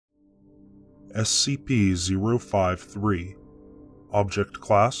SCP-053. Object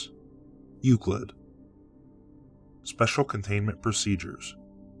Class: Euclid. Special Containment Procedures.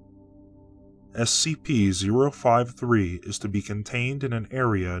 SCP-053 is to be contained in an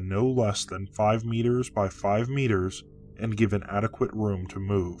area no less than 5 meters by 5 meters and given adequate room to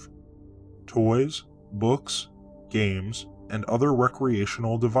move. Toys, books, games, and other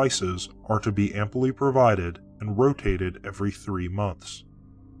recreational devices are to be amply provided and rotated every 3 months.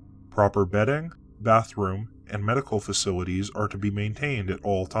 Proper bedding, bathroom, and medical facilities are to be maintained at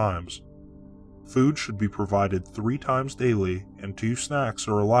all times. Food should be provided 3 times daily, and 2 snacks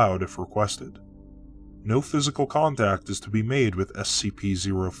are allowed if requested. No physical contact is to be made with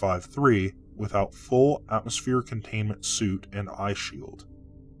SCP-053 without full atmosphere containment suit and eye shield.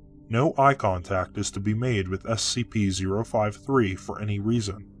 No eye contact is to be made with SCP-053 for any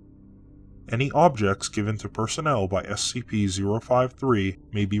reason. Any objects given to personnel by SCP-053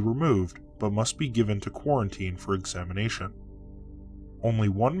 may be removed, but must be given to quarantine for examination. Only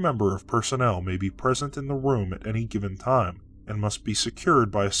 1 member of personnel may be present in the room at any given time, and must be secured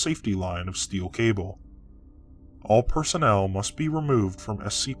by a safety line of steel cable. All personnel must be removed from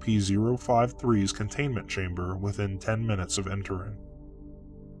SCP-053's containment chamber within 10 minutes of entering.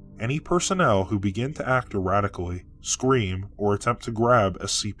 Any personnel who begin to act erratically, scream, or attempt to grab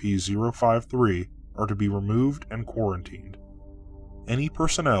SCP-053 are to be removed and quarantined. Any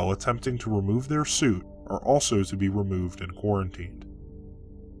personnel attempting to remove their suit are also to be removed and quarantined.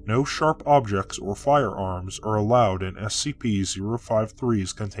 No sharp objects or firearms are allowed in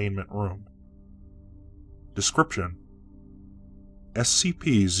SCP-053's containment room. Description: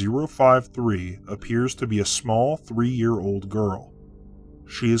 SCP-053 appears to be a small 3-year-old girl.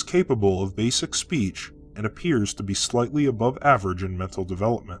 She is capable of basic speech and appears to be slightly above average in mental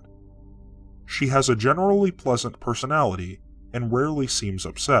development. She has a generally pleasant personality and rarely seems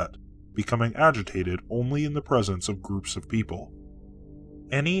upset, becoming agitated only in the presence of groups of people.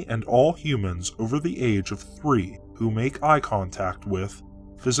 Any and all humans over the age of 3 who make eye contact with,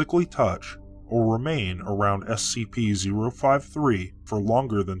 physically touch, or remain around SCP-053 for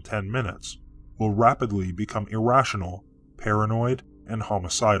longer than 10 minutes will rapidly become irrational, paranoid, and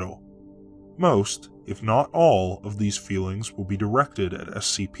homicidal. Most, if not all, of these feelings will be directed at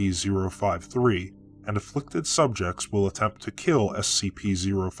SCP-053, and afflicted subjects will attempt to kill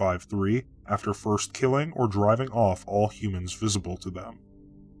SCP-053 after first killing or driving off all humans visible to them.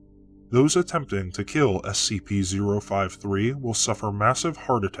 Those attempting to kill SCP-053 will suffer massive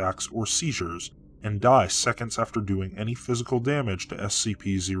heart attacks or seizures and die seconds after doing any physical damage to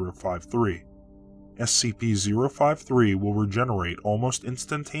SCP-053. SCP-053 will regenerate almost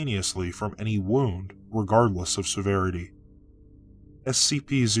instantaneously from any wound, regardless of severity.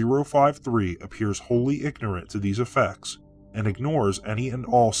 SCP-053 appears wholly ignorant to these effects, and ignores any and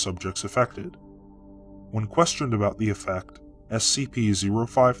all subjects affected. When questioned about the effect,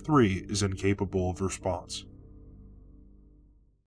 SCP-053 is incapable of response.